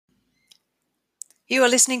You are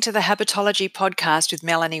listening to the Habitology podcast with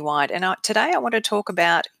Melanie White, and today I want to talk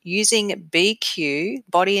about using BQ,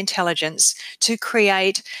 body intelligence, to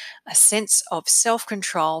create a sense of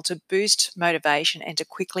self-control, to boost motivation, and to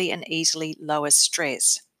quickly and easily lower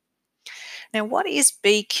stress. Now, what is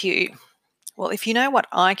BQ? Well, if you know what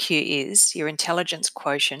IQ is, your intelligence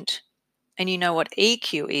quotient, and you know what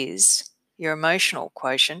EQ is, your emotional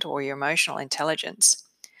quotient or your emotional intelligence,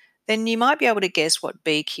 then you might be able to guess what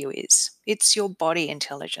BQ is. It's your body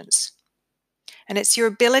intelligence. And it's your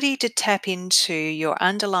ability to tap into your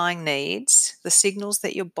underlying needs, the signals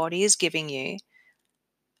that your body is giving you,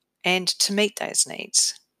 and to meet those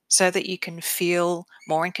needs so that you can feel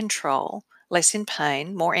more in control, less in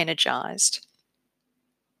pain, more energized,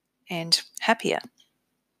 and happier.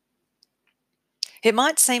 It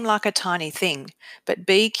might seem like a tiny thing, but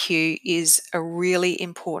BQ is a really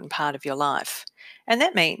important part of your life. And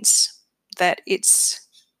that means that it's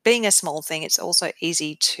being a small thing, it's also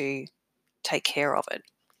easy to take care of it.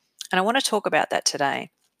 And I want to talk about that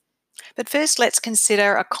today. But first, let's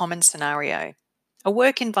consider a common scenario, a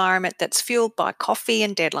work environment that's fueled by coffee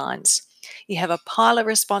and deadlines. You have a pile of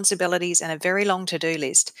responsibilities and a very long to-do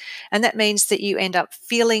list, and that means that you end up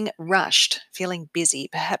feeling rushed, feeling busy,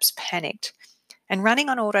 perhaps panicked, and running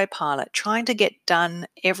on autopilot, trying to get done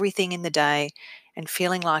everything in the day and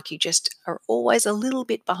feeling like you just are always a little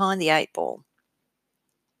bit behind the eight ball.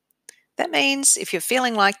 That means if you're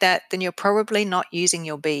feeling like that, then you're probably not using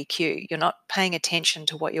your BQ. You're not paying attention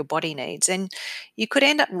to what your body needs. And you could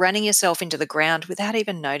end up running yourself into the ground without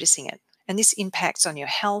even noticing it. And this impacts on your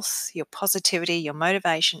health, your positivity, your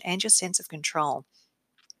motivation, and your sense of control.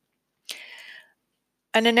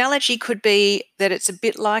 An analogy could be that it's a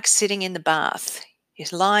bit like sitting in the bath.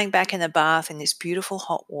 You're lying back in the bath in this beautiful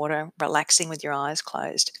hot water, relaxing with your eyes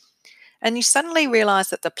closed. And you suddenly realize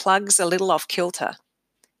that the plug's a little off kilter.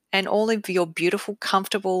 And all of your beautiful,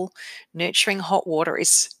 comfortable, nurturing hot water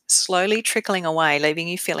is slowly trickling away, leaving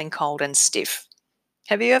you feeling cold and stiff.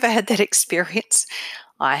 Have you ever had that experience?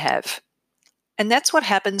 I have. And that's what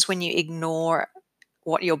happens when you ignore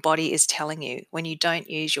what your body is telling you, when you don't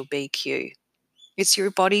use your BQ. It's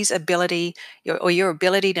your body's ability, your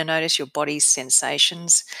ability to notice your body's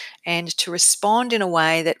sensations and to respond in a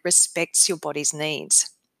way that respects your body's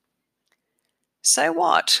needs. So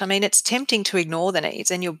what? I mean, it's tempting to ignore the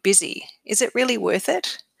needs and you're busy. Is it really worth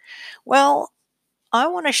it? Well, I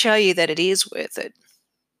want to show you that it is worth it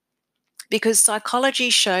because psychology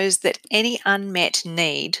shows that any unmet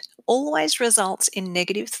need always results in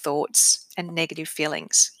negative thoughts and negative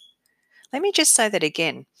feelings. Let me just say that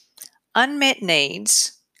again. Unmet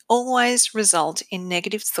needs always result in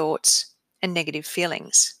negative thoughts and negative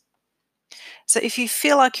feelings. So if you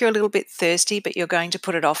feel like you're a little bit thirsty, but you're going to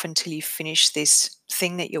put it off until you finish this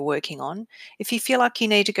thing that you're working on, if you feel like you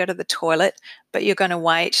need to go to the toilet, but you're going to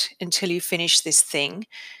wait until you finish this thing,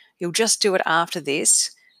 you'll just do it after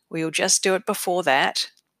this, or you'll just do it before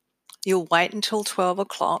that, you'll wait until 12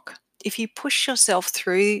 o'clock. If you push yourself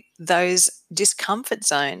through those discomfort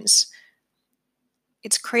zones,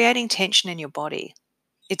 it's creating tension in your body.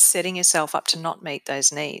 It's setting yourself up to not meet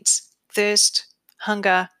those needs. Thirst,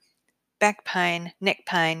 hunger, back pain, neck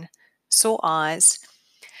pain, sore eyes,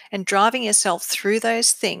 and driving yourself through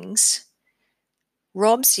those things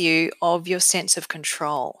robs you of your sense of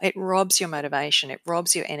control. It robs your motivation, it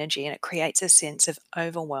robs your energy, and it creates a sense of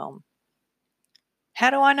overwhelm. How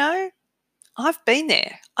do I know? I've been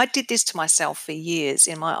there. I did this to myself for years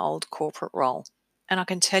in my old corporate role, and I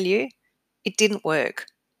can tell you, it didn't work.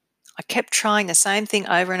 I kept trying the same thing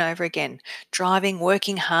over and over again, driving,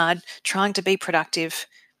 working hard, trying to be productive,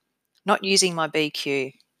 not using my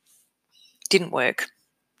BQ. Didn't work.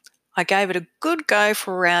 I gave it a good go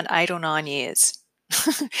for around 8 or 9 years.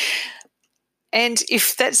 And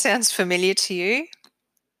if that sounds familiar to you,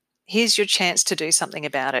 here's your chance to do something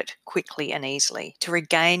about it quickly and easily, to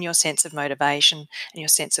regain your sense of motivation and your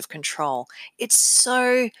sense of control. It's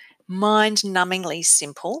so mind-numbingly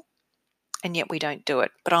simple, and yet we don't do it.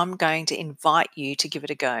 But I'm going to invite you to give it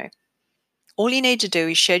a go. All you need to do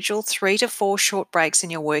is schedule 3 to 4 short breaks in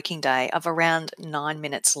your working day of around 9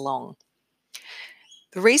 minutes long.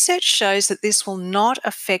 The research shows that this will not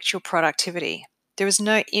affect your productivity. There is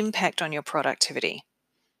no impact on your productivity.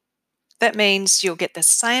 That means you'll get the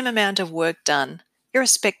same amount of work done,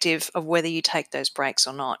 irrespective of whether you take those breaks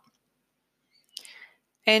or not.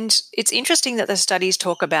 And it's interesting that the studies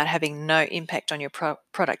talk about having no impact on your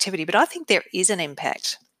productivity, but I think there is an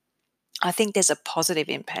impact. I think there's a positive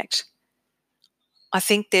impact. I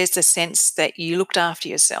think there's the sense that you looked after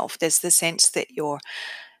yourself. There's the sense that your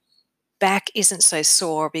back isn't so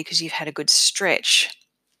sore because you've had a good stretch.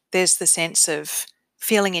 There's the sense of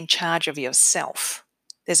feeling in charge of yourself.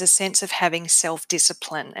 There's a sense of having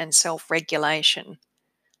self-discipline and self-regulation,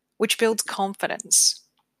 which builds confidence,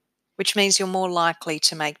 which means you're more likely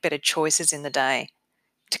to make better choices in the day,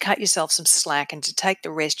 to cut yourself some slack and to take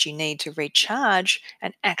the rest you need to recharge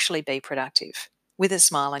and actually be productive with a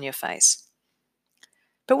smile on your face.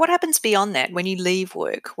 But what happens beyond that when you leave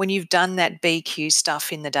work, when you've done that BQ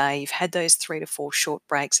stuff in the day, you've had those 3 to 4 short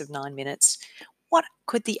breaks of 9 minutes? What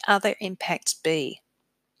could the other impacts be?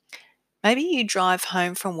 Maybe you drive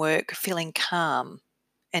home from work feeling calm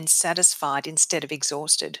and satisfied instead of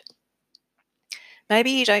exhausted.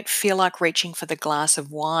 Maybe you don't feel like reaching for the glass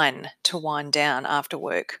of wine to wind down after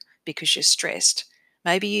work because you're stressed.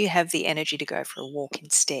 Maybe you have the energy to go for a walk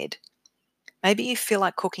instead. Maybe you feel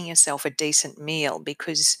like cooking yourself a decent meal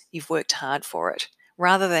because you've worked hard for it,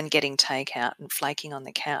 rather than getting takeout and flaking on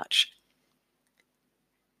the couch.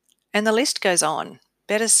 And the list goes on.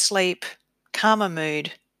 Better sleep, calmer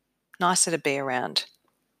mood, nicer to be around.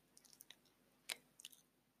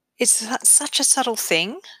 It's such a subtle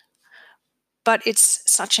thing, but it's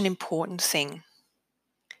such an important thing.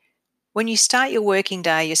 When you start your working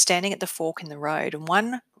day, you're standing at the fork in the road, and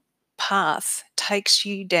one path takes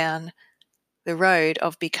you down the road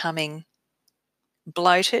of becoming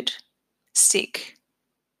bloated, sick,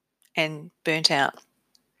 and burnt out.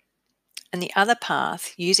 And the other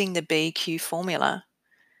path, using the BQ formula,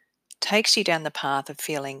 takes you down the path of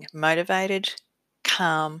feeling motivated,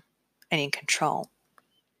 calm, and in control.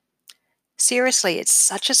 Seriously, it's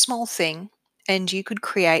such a small thing, and you could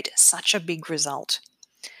create such a big result.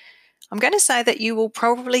 I'm going to say that you will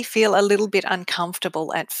probably feel a little bit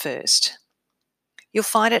uncomfortable at first. You'll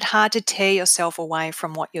find it hard to tear yourself away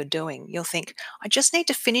from what you're doing. You'll think, I just need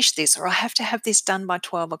to finish this, or I have to have this done by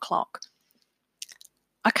 12 o'clock.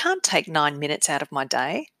 I can't take 9 minutes out of my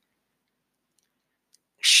day.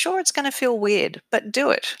 Sure, it's going to feel weird, but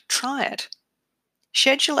do it. Try it.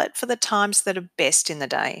 Schedule it for the times that are best in the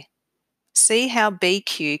day. See how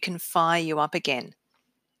BQ can fire you up again.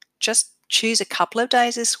 Just choose a couple of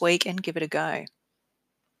days this week and give it a go.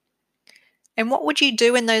 And what would you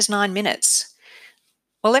do in those 9 minutes?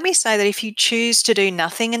 Well, let me say that if you choose to do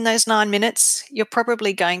nothing in those 9 minutes, you're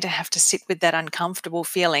probably going to have to sit with that uncomfortable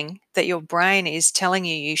feeling that your brain is telling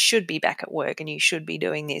you you should be back at work and you should be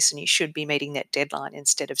doing this and you should be meeting that deadline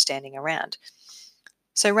instead of standing around.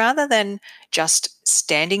 So rather than just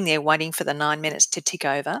standing there waiting for the 9 minutes to tick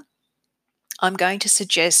over, I'm going to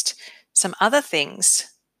suggest some other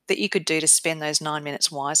things that you could do to spend those 9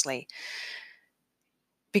 minutes wisely.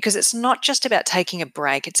 Because it's not just about taking a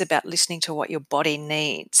break, it's about listening to what your body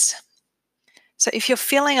needs. So if you're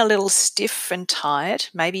feeling a little stiff and tired,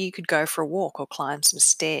 maybe you could go for a walk or climb some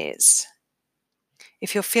stairs.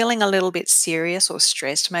 If you're feeling a little bit serious or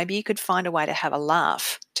stressed, maybe you could find a way to have a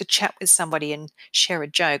laugh, to chat with somebody and share a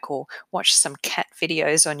joke or watch some cat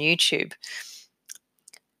videos on YouTube.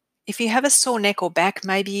 If you have a sore neck or back,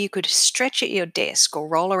 maybe you could stretch at your desk or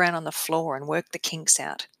roll around on the floor and work the kinks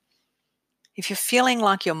out. If you're feeling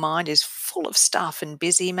like your mind is full of stuff and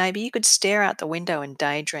busy, maybe you could stare out the window and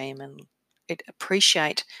daydream and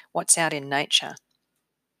appreciate what's out in nature.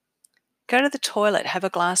 Go to the toilet, have a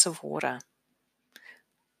glass of water.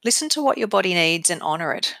 Listen to what your body needs and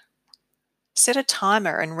honour it. Set a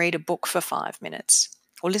timer and read a book for 5 minutes,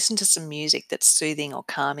 or listen to some music that's soothing or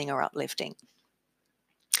calming or uplifting.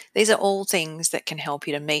 These are all things that can help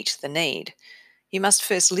you to meet the need. You must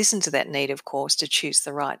first listen to that need, of course, to choose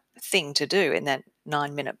the right thing to do in that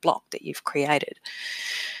 9-minute block that you've created.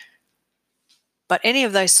 But any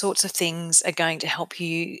of those sorts of things are going to help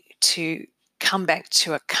you to come back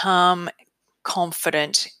to a calm,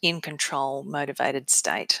 confident, in control, motivated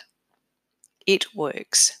state. It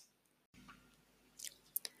works.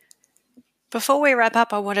 Before we wrap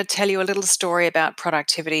up, I want to tell you a little story about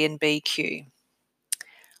productivity and BQ.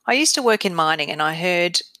 I used to work in mining and I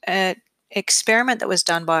heard an experiment that was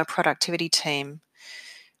done by a productivity team.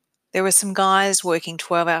 There were some guys working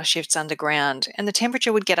 12-hour shifts underground and the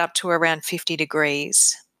temperature would get up to around 50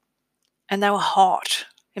 degrees. And they were hot.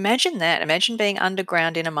 Imagine that. Imagine being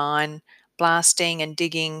underground in a mine, blasting and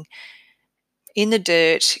digging in the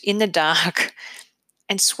dirt, in the dark,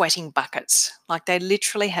 and sweating buckets. Like they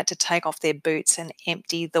literally had to take off their boots and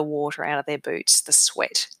empty the water out of their boots, the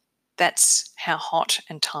sweat. That's how hot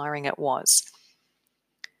and tiring it was.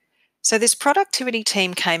 So this productivity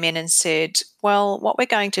team came in and said, well, what we're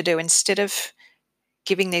going to do, instead of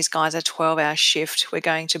giving these guys a 12-hour shift, we're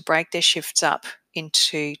going to break their shifts up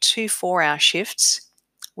into 2 4-hour shifts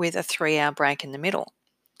with a 3-hour break in the middle.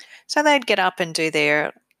 So they'd get up and do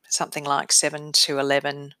their something like 7 to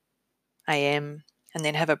 11 a.m. and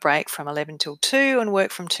then have a break from 11 till 2 and work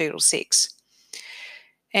from 2 till 6.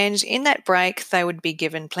 And in that break, they would be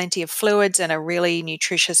given plenty of fluids and a really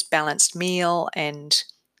nutritious, balanced meal and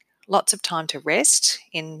lots of time to rest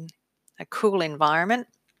in a cool environment.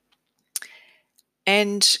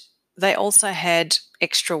 And they also had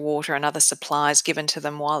extra water and other supplies given to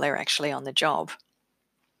them while they're actually on the job.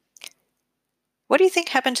 What do you think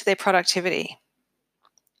happened to their productivity?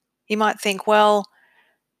 You might think, well,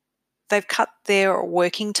 they've cut their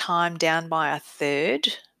working time down by a third.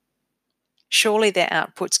 Surely their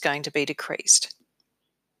output's going to be decreased.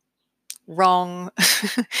 Wrong.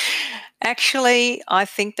 Actually, I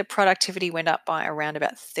think the productivity went up by around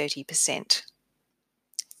about 30%.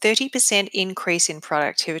 30% increase in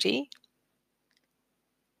productivity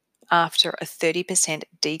after a 30%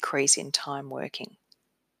 decrease in time working.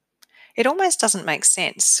 It almost doesn't make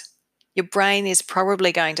sense. Your brain is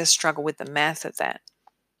probably going to struggle with the math of that.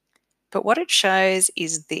 But what it shows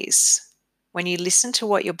is this. When you listen to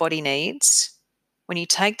what your body needs, when you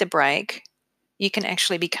take the break, you can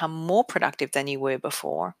actually become more productive than you were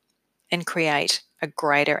before and create a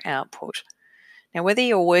greater output. Now, whether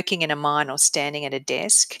you're working in a mine or standing at a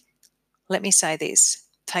desk, let me say this,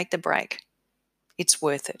 take the break. It's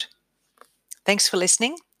worth it. Thanks for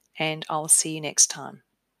listening, and I'll see you next time.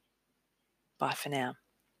 Bye for now.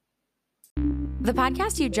 The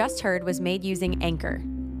podcast you just heard was made using Anchor.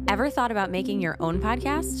 Ever thought about making your own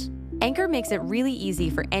podcast? Anchor makes it really easy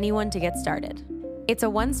for anyone to get started. It's a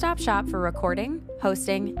one-stop shop for recording,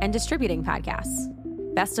 hosting, and distributing podcasts.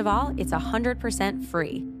 Best of all, it's 100%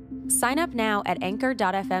 free. Sign up now at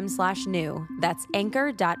anchor.fm/new. That's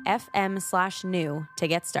anchor.fm/new to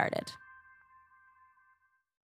get started.